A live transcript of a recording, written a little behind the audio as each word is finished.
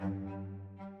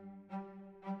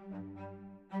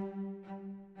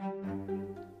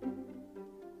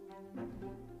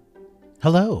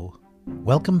Hello,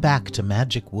 welcome back to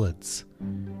Magic Woods.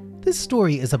 This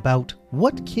story is about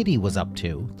what Kitty was up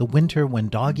to the winter when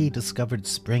Doggy discovered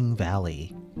Spring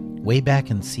Valley, way back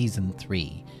in Season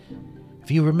 3. If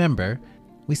you remember,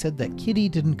 we said that Kitty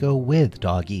didn't go with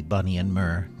Doggy, Bunny, and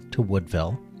Myrrh to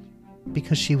Woodville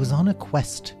because she was on a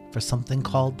quest for something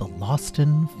called the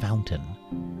Loston Fountain.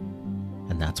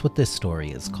 And that's what this story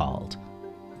is called.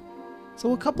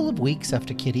 So a couple of weeks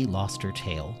after Kitty lost her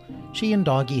tail, she and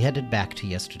Doggy headed back to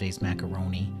yesterday's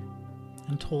macaroni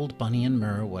and told Bunny and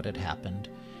Myrrh what had happened.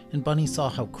 And Bunny saw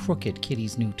how crooked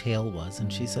Kitty's new tail was,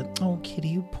 and she said, "Oh, Kitty,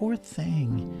 you poor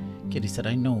thing." Kitty said,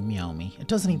 "I know, Meow Me. It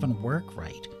doesn't even work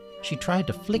right." She tried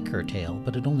to flick her tail,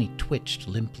 but it only twitched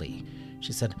limply.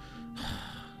 She said,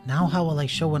 "Now how will I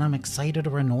show when I'm excited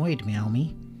or annoyed, Meow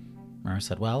Me?" Myrrh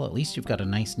said, "Well, at least you've got a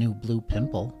nice new blue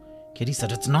pimple." Kitty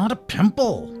said, "It's not a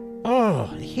pimple. Oh,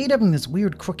 I hate having this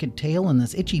weird crooked tail and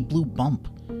this itchy blue bump.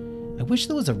 I wish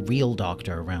there was a real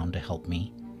doctor around to help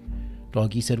me."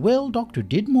 Doggy said, "Well, Dr.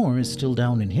 Didmore is still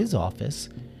down in his office."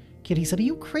 Kitty said, "Are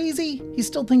you crazy? He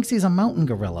still thinks he's a mountain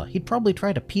gorilla. He'd probably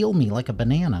try to peel me like a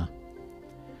banana."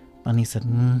 Bunny said,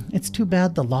 "It's too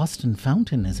bad the Loston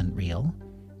Fountain isn't real."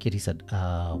 Kitty said,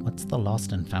 what's the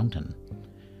Loston Fountain?"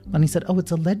 Bunny said, "Oh,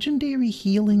 it's a legendary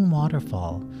healing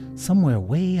waterfall somewhere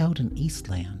way out in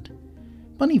Eastland."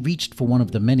 Bunny reached for one of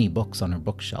the many books on her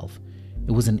bookshelf.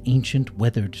 It was an ancient,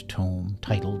 weathered tome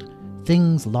titled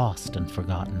Things Lost and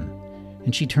Forgotten,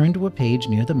 and she turned to a page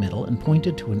near the middle and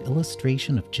pointed to an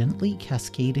illustration of gently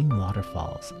cascading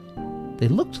waterfalls. They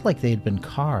looked like they had been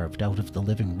carved out of the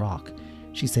living rock.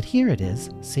 She said, "Here it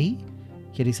is, see?"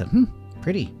 Kitty said,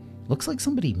 "Pretty. Looks like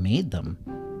somebody made them."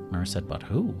 Myrrh said, "But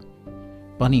who?"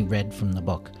 Bunny read from the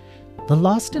book. "The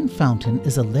Loston Fountain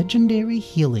is a legendary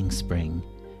healing spring.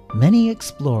 Many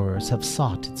explorers have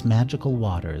sought its magical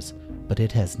waters, but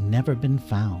it has never been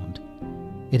found.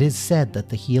 It is said that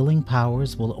the healing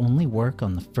powers will only work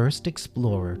on the first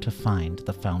explorer to find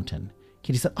the fountain."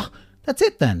 Kitty said, "Oh, that's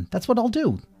it then. That's what I'll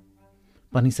do."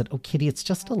 Bunny said, "Oh, Kitty, it's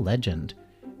just a legend."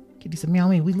 Kitty said, "Meow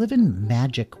Me, we live in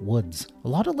Magic Woods. A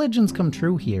lot of legends come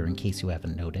true here, in case you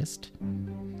haven't noticed."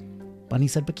 Bunny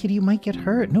said, "But Kitty, you might get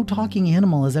hurt. No talking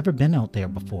animal has ever been out there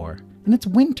before. And it's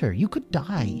winter. You could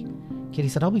die." Kitty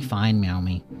said, "I'll be fine, Meow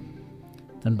Me."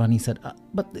 Then Bunny said,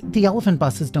 "But the elephant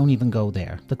buses don't even go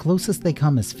there. The closest they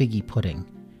come is Figgy Pudding."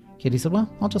 Kitty said, "Well,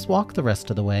 I'll just walk the rest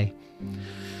of the way."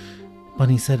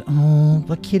 Bunny said, "Oh,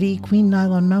 but Kitty, Queen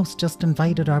Nylon Mouse just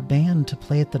invited our band to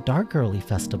play at the Dark Early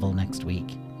Festival next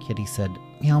week." Kitty said,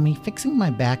 "Meow Me, fixing my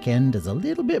back end is a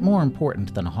little bit more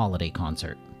important than a holiday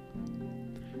concert."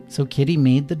 So Kitty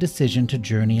made the decision to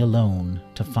journey alone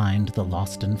to find the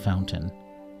Loston Fountain,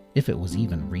 if it was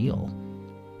even real.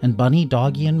 And Bunny,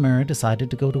 Doggy, and Myrrh decided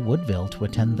to go to Woodville to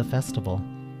attend the festival.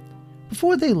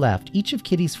 Before they left, each of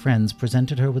Kitty's friends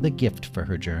presented her with a gift for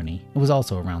her journey. It was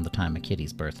also around the time of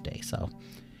Kitty's birthday, so.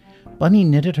 Bunny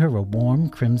knitted her a warm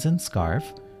crimson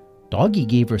scarf. Doggy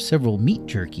gave her several meat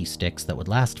jerky sticks that would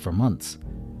last for months.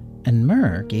 And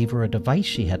Myrrh gave her a device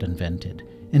she had invented,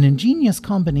 an ingenious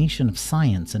combination of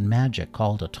science and magic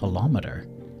called a tolometer.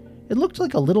 It looked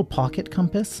like a little pocket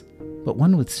compass, but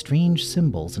one with strange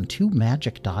symbols and 2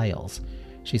 magic dials.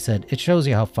 She said, "It shows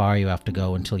you how far you have to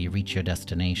go until you reach your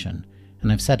destination,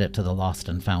 and I've set it to the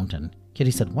Loston Fountain."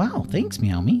 Kitty said, "Wow, thanks,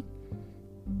 Meow Me."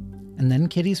 And then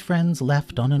Kitty's friends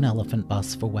left on an elephant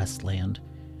bus for Westland.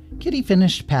 Kitty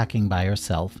finished packing by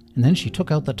herself, and then she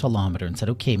took out the tolometer and said,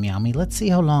 "Okay, Meow Me, let's see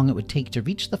how long it would take to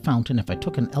reach the fountain if I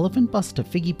took an elephant bus to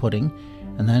Figgy Pudding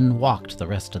and then walked the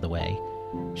rest of the way."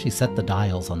 She set the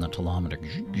dials on the tolometer,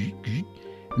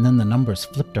 and then the numbers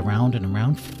flipped around and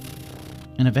around,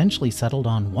 and eventually settled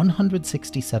on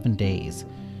 167 days.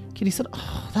 Kitty said,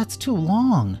 "Oh, that's too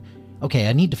long. Okay,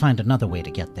 I need to find another way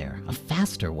to get there, a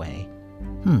faster way.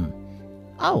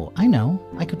 Oh, I know,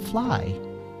 I could fly."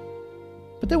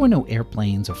 But there were no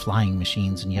airplanes or flying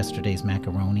machines in yesterday's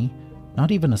macaroni,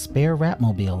 not even a spare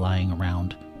Ratmobile lying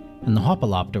around, and the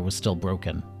Hopalopter was still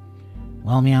broken.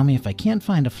 "Well, Meow Me, if I can't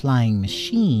find a flying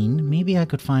machine, maybe I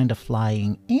could find a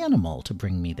flying animal to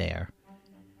bring me there."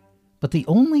 But the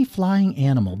only flying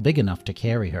animal big enough to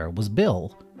carry her was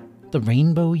Bill, the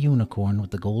rainbow unicorn with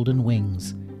the golden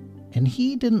wings, and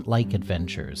he didn't like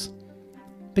adventures.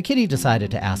 But Kitty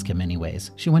decided to ask him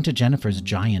anyways. She went to Jennifer's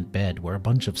giant bed where a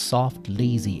bunch of soft,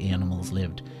 lazy animals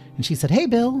lived, and she said, "Hey,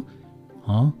 Bill."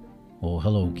 "Huh? Oh,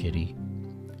 hello, Kitty."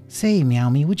 "Say, Meow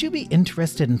Me, would you be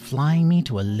interested in flying me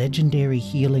to a legendary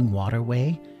healing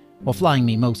waterway? Or flying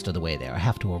me most of the way there. I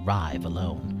have to arrive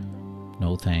alone."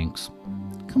 "No, thanks."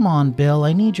 "Come on, Bill,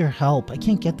 I need your help. I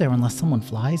can't get there unless someone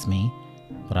flies me."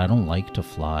 "But I don't like to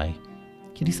fly."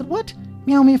 Kitty said, "What?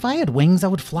 Meow me, if I had wings, I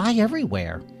would fly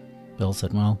everywhere." Bill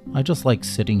said, "Well, I just like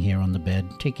sitting here on the bed,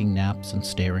 taking naps and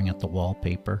staring at the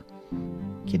wallpaper."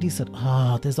 Kitty said,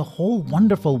 there's a whole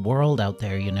wonderful world out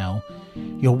there, you know.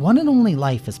 Your one and only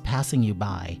life is passing you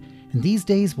by, and these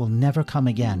days will never come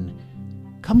again.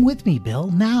 Come with me, Bill,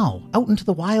 now, out into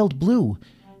the wild blue,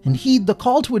 and heed the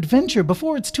call to adventure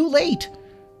before it's too late."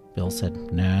 Bill said,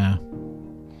 "Nah."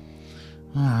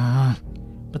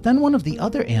 But then one of the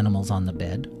other animals on the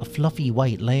bed, a fluffy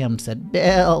white lamb, said,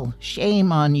 "Bill,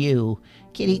 shame on you.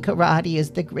 Kitty Karate is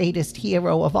the greatest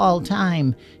hero of all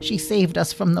time. She saved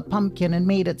us from the pumpkin and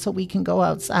made it so we can go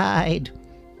outside."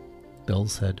 Bill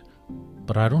said,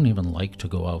 "But I don't even like to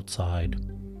go outside."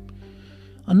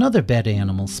 Another bed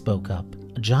animal spoke up,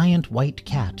 a giant white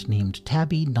cat named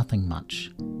Tabby Nothing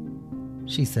Much.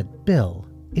 She said, "Bill,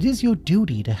 it is your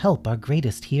duty to help our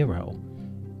greatest hero."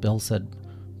 Bill said,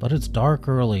 "But it's dark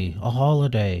early, a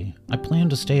holiday. I plan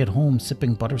to stay at home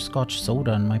sipping butterscotch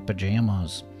soda in my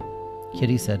pajamas."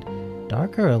 Kitty said,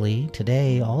 "Dark early,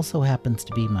 today also happens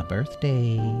to be my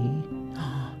birthday."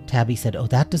 Tabby said, "Oh,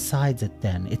 that decides it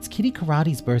then. It's Kitty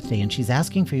Karate's birthday and she's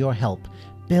asking for your help.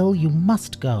 Bill, you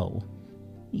must go."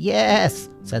 "Yes,"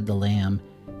 said the lamb.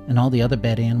 And all the other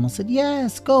bed animals said,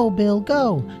 "Yes, go, Bill,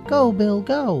 go. Go, Bill,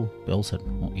 go." Bill said,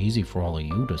 "Well, easy for all of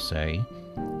you to say."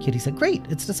 Kitty said, "Great,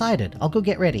 it's decided. I'll go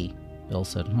get ready." Bill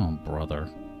said, "Oh, brother."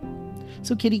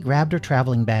 So Kitty grabbed her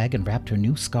traveling bag and wrapped her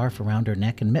new scarf around her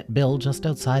neck and met Bill just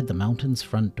outside the mountain's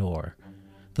front door.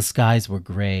 The skies were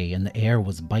gray and the air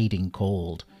was biting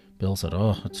cold. Bill said,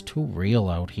 "Oh, it's too real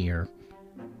out here."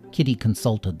 Kitty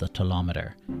consulted the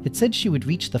telometer. It said she would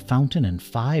reach the fountain in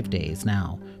 5 days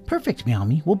now. "Perfect,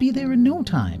 Meowmy. We'll be there in no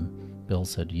time." Bill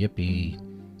said, "Yippee."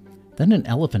 Then an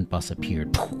elephant bus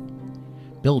appeared.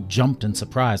 Bill jumped in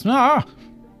surprise. "Ah!"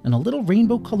 And a little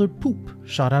rainbow-colored poop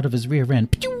shot out of his rear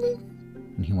end.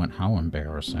 And he went, "How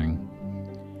embarrassing."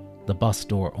 The bus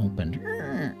door opened.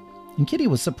 And Kitty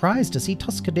was surprised to see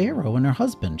Tuscadero and her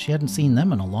husband. She hadn't seen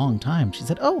them in a long time. She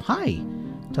said, "Oh, hi."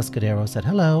 Tuscadero said,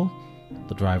 "Hello."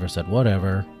 The driver said,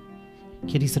 "Whatever."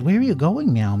 Kitty said, "Where are you going,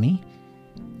 Meowmy?"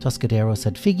 Tuscadero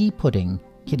said, "Figgy pudding."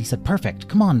 Kitty said, "Perfect.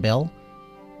 Come on, Bill."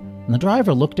 And the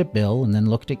driver looked at Bill and then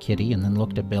looked at Kitty and then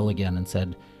looked at Bill again and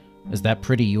said, "Is that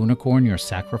pretty unicorn your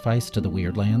sacrifice to the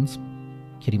Weirdlands?"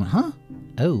 Kitty went, "Huh?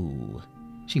 Oh."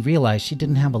 She realized she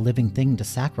didn't have a living thing to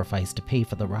sacrifice to pay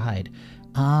for the ride.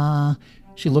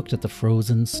 She looked at the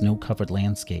frozen, snow-covered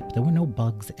landscape. There were no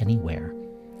bugs anywhere.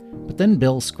 But then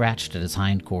Bill scratched at his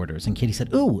hindquarters, and Kitty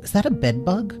said, "Ooh, is that a bed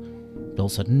bug?" Bill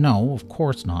said, "No, of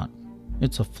course not.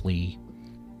 It's a flea."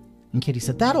 And Kitty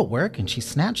said, "That'll work," and she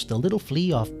snatched the little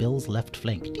flea off Bill's left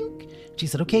flank. Dink. She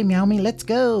said, "Okay, Meowmy, let's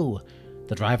go."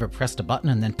 The driver pressed a button,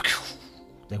 and then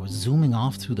they were zooming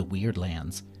off through the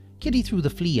Weirdlands. Kitty threw the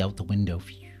flea out the window.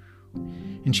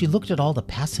 And she looked at all the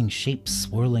passing shapes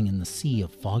swirling in the sea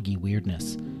of foggy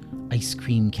weirdness. Ice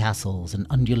cream castles and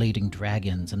undulating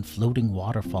dragons and floating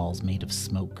waterfalls made of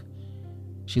smoke.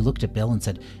 She looked at Bill and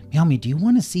said, "Meowmy, do you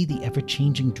want to see the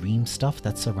ever-changing dream stuff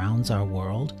that surrounds our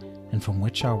world and from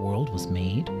which our world was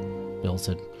made?" Bill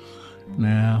said,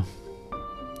 "Nah."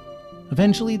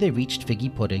 Eventually they reached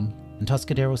Figgy Pudding, and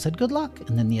Tuscadero said, "Good luck,"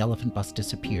 and then the elephant bus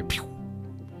disappeared. Pew!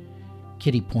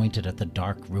 Kitty pointed at the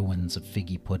dark ruins of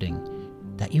Figgy Pudding.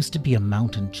 That used to be a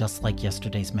mountain just like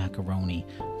yesterday's macaroni,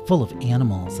 full of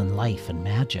animals and life and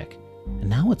magic. And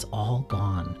now it's all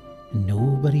gone, and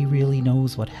nobody really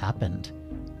knows what happened.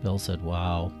 Bill said,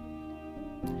 "Wow."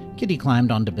 Kitty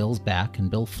climbed onto Bill's back,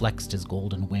 and Bill flexed his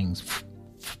golden wings.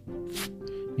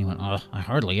 He went, "I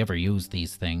hardly ever use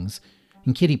these things."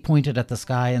 And Kitty pointed at the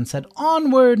sky and said,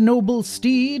 "Onward, noble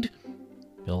steed."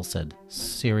 Bill said,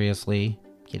 "Seriously?"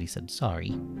 Kitty said, "Sorry."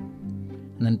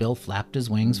 And then Bill flapped his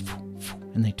wings,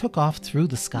 and they took off through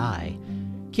the sky.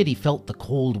 Kitty felt the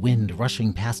cold wind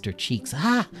rushing past her cheeks.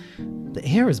 The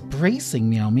air is bracing,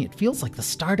 Meowmy. It feels like the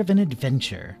start of an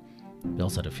adventure. Bill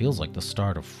said, "It feels like the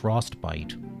start of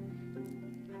frostbite."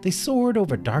 They soared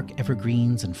over dark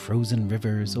evergreens and frozen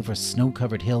rivers, over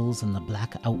snow-covered hills and the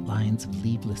black outlines of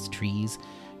leafless trees.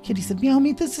 Kitty said,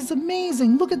 "Meowmy, this is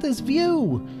amazing. Look at this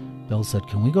view." Bill said,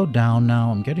 "Can we go down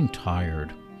now? I'm getting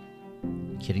tired."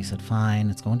 Kitty said, "Fine.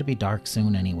 It's going to be dark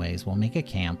soon anyways. We'll make a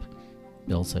camp."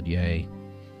 Bill said, "Yay."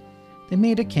 They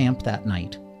made a camp that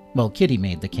night. Well, Kitty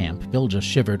made the camp. Bill just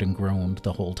shivered and groaned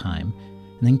the whole time.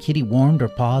 And then Kitty warmed her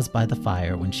paws by the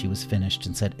fire when she was finished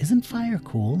and said, "Isn't fire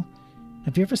cool?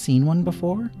 Have you ever seen one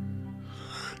before?"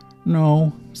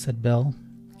 "No," said Bill.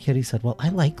 Kitty said, "Well, I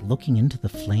like looking into the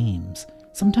flames.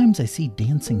 Sometimes I see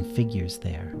dancing figures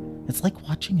there. It's like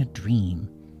watching a dream."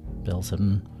 Bill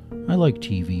said, "I like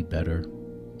TV better."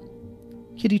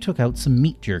 Kitty took out some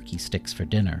meat jerky sticks for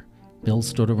dinner. Bill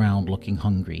stood around looking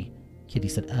hungry. Kitty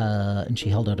said, and she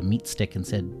held out a meat stick and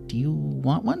said, "Do you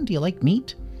want one? Do you like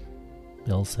meat?"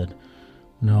 Bill said,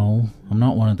 "No, I'm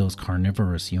not one of those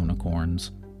carnivorous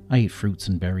unicorns. I eat fruits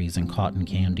and berries and cotton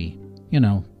candy. You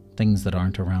know, things that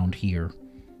aren't around here."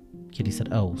 Kitty said,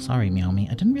 "Oh, sorry, Meow Me.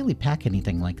 I didn't really pack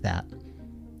anything like that."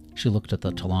 She looked at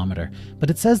the telometer. "But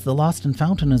it says the Lost and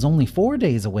Fountain is only 4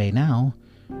 days away now."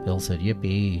 Bill said,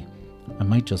 "Yippee. I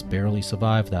might just barely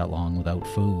survive that long without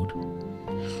food."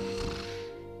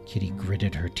 Kitty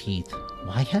gritted her teeth.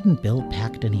 Why hadn't Bill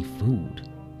packed any food?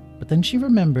 But then she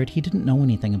remembered he didn't know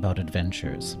anything about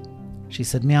adventures. She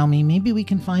said, "Meow Me, maybe we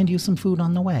can find you some food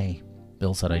on the way."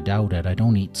 Bill said, "I doubt it. I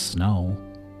don't eat snow."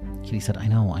 Kitty said, I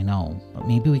know, but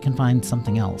maybe we can find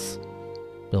something else."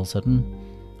 Bill said,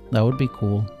 "That would be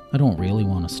cool. I don't really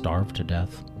want to starve to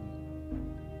death."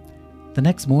 The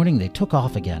next morning they took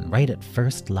off again, right at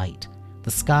first light.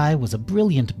 The sky was a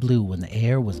brilliant blue and the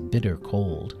air was bitter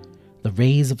cold. The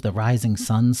rays of the rising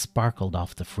sun sparkled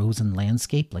off the frozen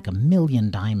landscape like a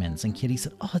million diamonds, and Kitty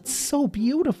said, "Oh, it's so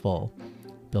beautiful."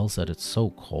 Bill said, "It's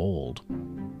so cold."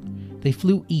 They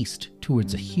flew east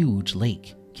towards a huge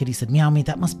lake. Kitty said, "Meow Me,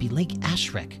 that must be Lake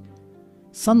Ashrek."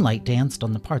 Sunlight danced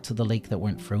on the parts of the lake that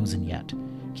weren't frozen yet.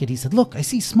 Kitty said, "Look, I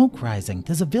see smoke rising.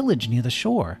 There's a village near the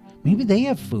shore. Maybe they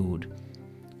have food."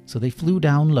 So they flew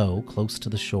down low, close to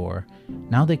the shore.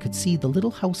 Now they could see the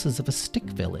little houses of a stick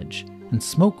village, and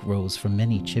smoke rose from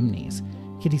many chimneys.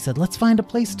 Kitty said, "Let's find a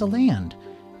place to land."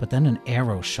 But then an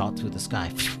arrow shot through the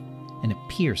sky, and it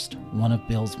pierced one of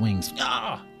Bill's wings.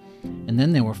 Ah! And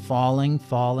then they were falling,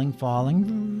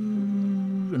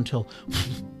 until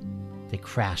they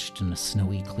crashed in a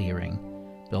snowy clearing.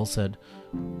 Bill said,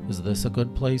 "Is this a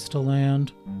good place to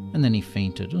land?" And then he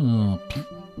fainted.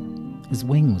 His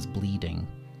wing was bleeding.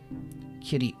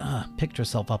 Kitty picked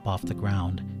herself up off the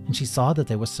ground, and she saw that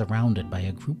they were surrounded by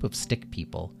a group of stick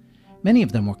people. Many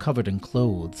of them were covered in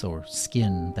clothes or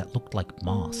skin that looked like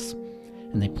moss,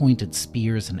 and they pointed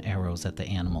spears and arrows at the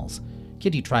animals.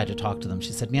 Kitty tried to talk to them.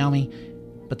 She said, "Meow Me,"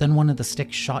 but then one of the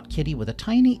sticks shot Kitty with a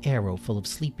tiny arrow full of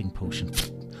sleeping potion.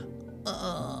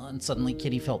 And suddenly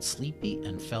Kitty felt sleepy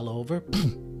and fell over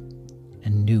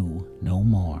and knew no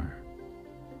more.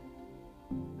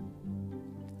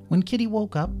 When Kitty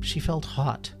woke up, she felt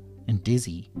hot and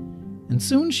dizzy, and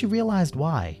soon she realized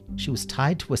why. She was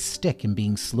tied to a stick and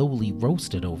being slowly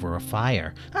roasted over a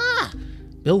fire. Ah!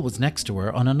 Bill was next to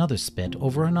her on another spit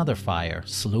over another fire,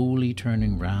 slowly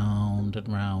turning round and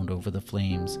round over the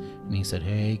flames, and he said,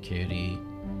 "Hey, Kitty."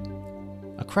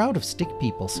 A crowd of stick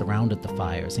people surrounded the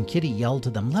fires, and Kitty yelled to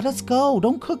them, "Let us go!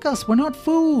 Don't cook us! We're not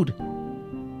food!"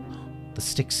 The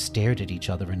sticks stared at each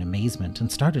other in amazement and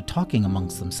started talking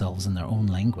amongst themselves in their own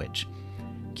language.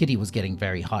 Kitty was getting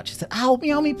very hot. She said, "Ow,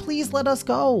 Meow Me, please let us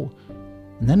go."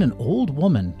 And then an old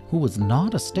woman, who was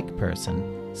not a stick person,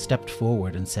 stepped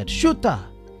forward and said, "Shuta!"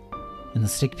 And the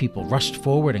stick people rushed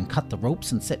forward and cut the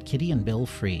ropes and set Kitty and Bill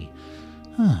free.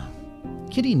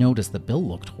 Kitty noticed that Bill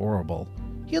looked horrible.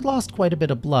 He had lost quite a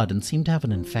bit of blood and seemed to have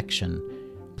an infection.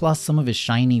 Plus, some of his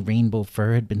shiny rainbow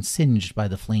fur had been singed by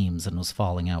the flames and was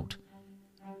falling out.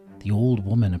 The old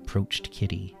woman approached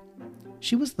Kitty.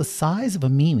 She was the size of a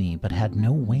Mimi but had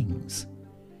no wings.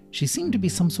 She seemed to be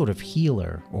some sort of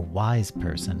healer or wise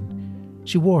person.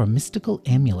 She wore a mystical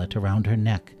amulet around her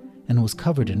neck and was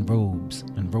covered in robes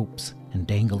and ropes and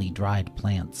dangly dried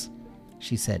plants.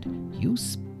 She said, "You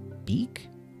speak?"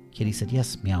 Kitty said,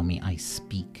 "Yes, Meow Me, I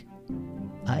speak.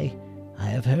 I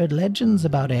have heard legends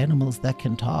about animals that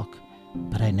can talk,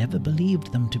 but I never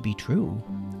believed them to be true."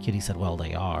 Kitty said, "Well,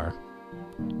 they are."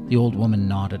 The old woman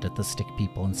nodded at the stick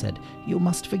people and said, "You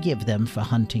must forgive them for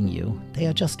hunting you. They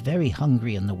are just very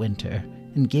hungry in the winter,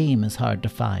 and game is hard to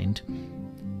find.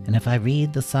 And if I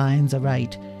read the signs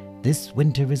aright, this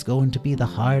winter is going to be the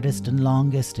hardest and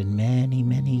longest in many,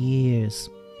 many years."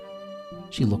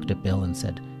 She looked at Bill and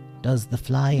said, "Does the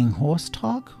flying horse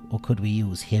talk, or could we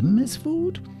use him as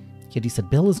food?" Kitty said,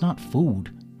 "Bill is not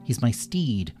food. He's my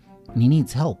steed, and he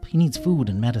needs help. He needs food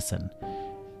and medicine."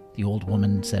 The old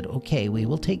woman said, "Okay, we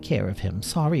will take care of him.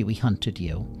 Sorry we hunted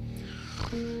you."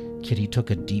 Kitty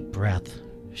took a deep breath.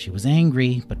 She was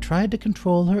angry, but tried to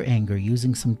control her anger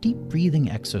using some deep breathing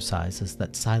exercises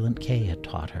that Silent K had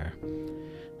taught her.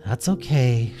 "That's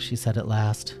okay," she said at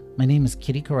last. "My name is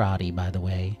Kitty Karate, by the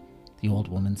way." The old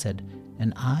woman said,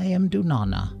 "And I am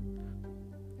Dunana.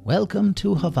 Welcome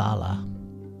to Havala."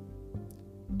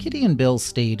 Kitty and Bill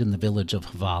stayed in the village of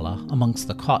Havala amongst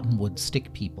the cottonwood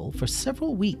stick people for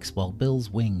several weeks while Bill's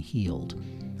wing healed.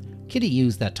 Kitty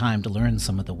used that time to learn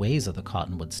some of the ways of the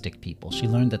cottonwood stick people. She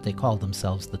learned that they called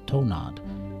themselves the Tonad.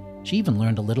 She even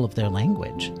learned a little of their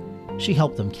language. She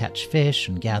helped them catch fish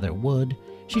and gather wood.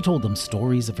 She told them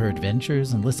stories of her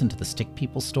adventures and listened to the stick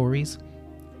people's stories.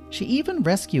 She even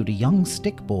rescued a young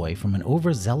stick boy from an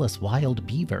overzealous wild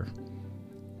beaver.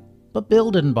 But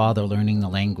Bill didn't bother learning the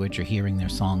language or hearing their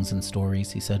songs and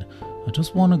stories. He said, "I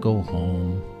just want to go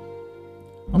home."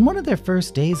 On one of their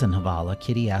first days in Havala,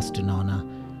 Kitty asked Dunana,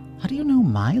 "How do you know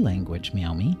my language,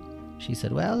 Meowmy?" She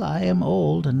said, "Well, I am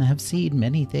old and have seen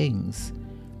many things."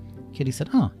 Kitty said,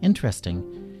 "Oh, interesting.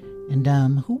 And,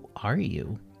 who are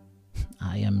you?"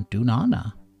 "I am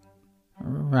Dunana."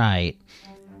 "Right.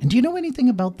 And do you know anything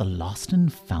about the Losten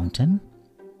Fountain?"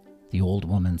 The old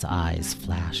woman's eyes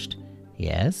flashed.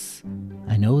 "Yes,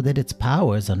 I know that its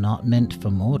powers are not meant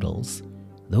for mortals.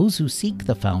 Those who seek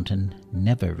the fountain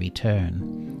never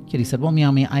return." Kitty said, "Well,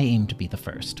 Meowmy, I aim to be the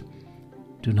first."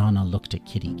 Dunana looked at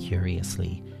Kitty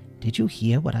curiously. "Did you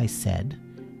hear what I said?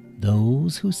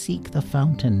 Those who seek the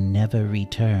fountain never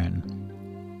return.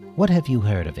 What have you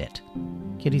heard of it?"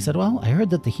 Kitty said, "Well, I heard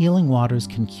that the healing waters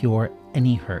can cure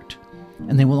any hurt,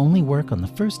 and they will only work on the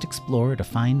first explorer to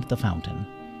find the fountain."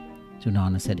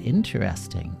 Dunana said,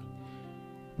 "Interesting.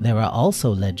 There are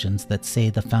also legends that say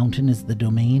the fountain is the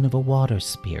domain of a water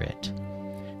spirit.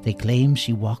 They claim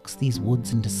she walks these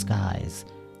woods in disguise,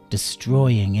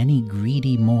 destroying any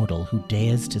greedy mortal who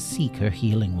dares to seek her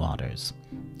healing waters."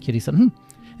 Kitty said,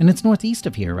 "And it's northeast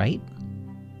of here, right?"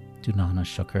 Dunana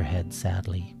shook her head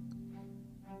sadly.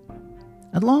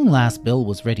 At long last, Bill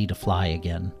was ready to fly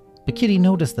again, but Kitty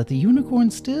noticed that the unicorn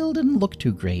still didn't look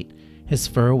too great. His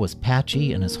fur was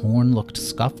patchy and his horn looked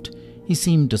scuffed. He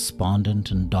seemed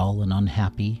despondent and dull and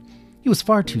unhappy. He was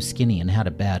far too skinny and had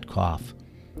a bad cough.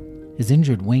 His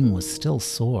injured wing was still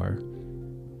sore.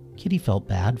 Kitty felt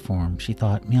bad for him. She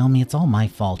thought, "Meowmy, it's all my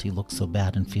fault he looks so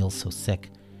bad and feels so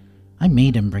sick. I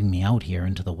made him bring me out here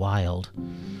into the wild.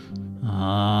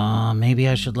 Maybe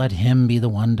I should let him be the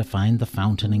one to find the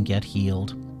fountain and get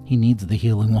healed. He needs the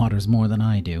healing waters more than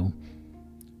I do."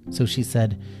 So she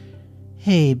said,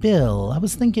 "Hey, Bill, I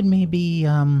was thinking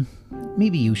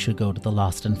maybe you should go to the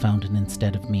Losten Fountain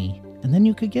instead of me, and then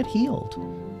you could get healed."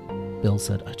 Bill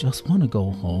said, "I just want to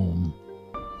go home."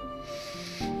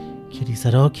 Kitty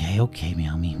said, Okay,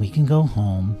 Meowmy, we can go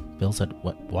home." Bill said,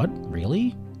 What,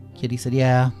 really?" Kitty said,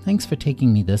 "Yeah, thanks for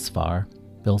taking me this far."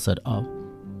 Bill said, "Oh,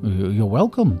 you're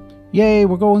welcome. Yay,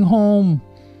 we're going home."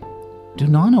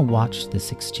 Dunana watched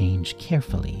this exchange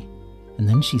carefully, and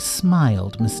then she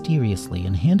smiled mysteriously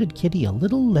and handed Kitty a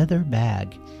little leather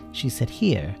bag. She said,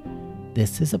 "Here,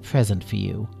 this is a present for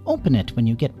you. Open it when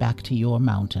you get back to your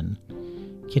mountain."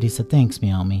 Kitty said, "Thanks,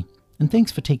 Meowmy, and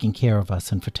thanks for taking care of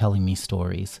us and for telling me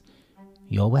stories."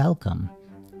 "You're welcome,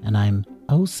 and I'm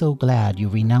oh so glad you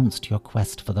renounced your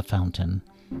quest for the fountain."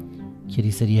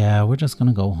 Kitty said, "Yeah, we're just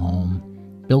gonna go home."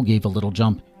 Bill gave a little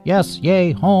jump. "Yes,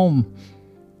 yay, home."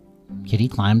 Kitty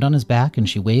climbed on his back and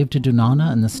she waved to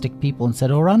Dunana and the stick people and said,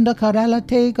 "Oranda Karala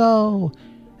Tego."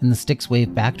 And the sticks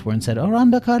waved back to her and said,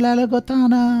 "Oranda Karala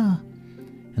Gotana."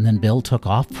 And then Bill took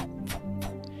off,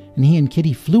 and he and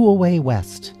Kitty flew away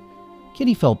west.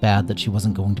 Kitty felt bad that she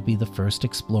wasn't going to be the first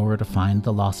explorer to find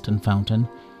the Losten Fountain,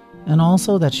 and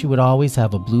also that she would always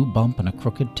have a blue bump and a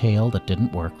crooked tail that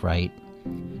didn't work right.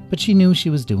 But she knew she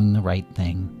was doing the right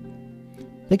thing.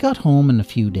 They got home in a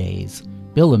few days.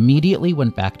 Bill immediately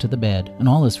went back to the bed, and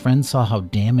all his friends saw how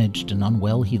damaged and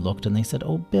unwell he looked, and they said,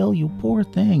 "Oh, Bill, you poor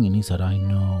thing." And he said, "I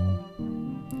know."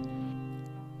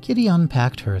 Kitty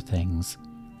unpacked her things,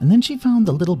 and then she found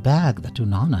the little bag that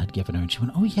Dunana had given her, and she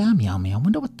went, "Oh yeah, Meowmy, I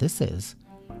wonder what this is."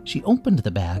 She opened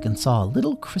the bag and saw a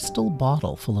little crystal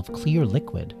bottle full of clear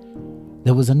liquid.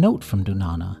 There was a note from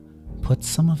Dunana. "Put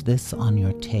some of this on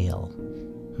your tail."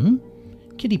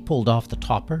 Kitty pulled off the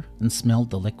topper and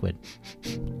smelled the liquid.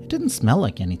 It didn't smell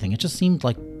like anything, it just seemed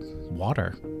like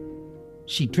water.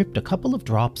 She dripped a couple of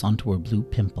drops onto her blue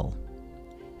pimple,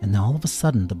 and then all of a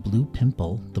sudden the blue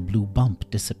pimple, the blue bump,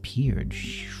 disappeared.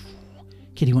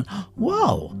 Kitty went,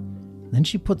 "Whoa!" Then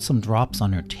she put some drops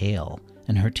on her tail,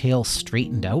 and her tail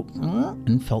straightened out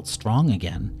and felt strong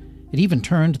again. It even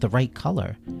turned the right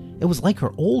color. It was like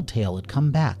her old tail had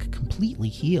come back, completely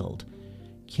healed.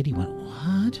 Kitty went,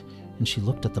 "What?" And she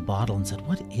looked at the bottle and said,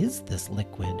 "What is this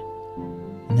liquid?"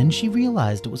 And then she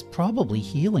realized it was probably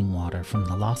healing water from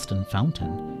the Losten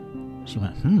Fountain. She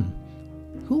went,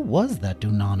 who was that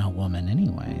Dunana woman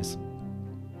anyways?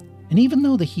 And even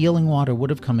though the healing water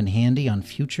would have come in handy on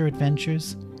future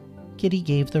adventures, Kitty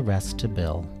gave the rest to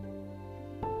Bill.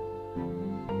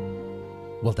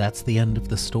 Well, that's the end of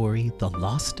the story, The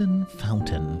Losten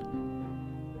Fountain.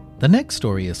 The next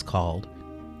story is called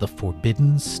The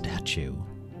Forbidden Statue.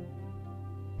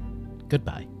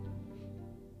 Goodbye.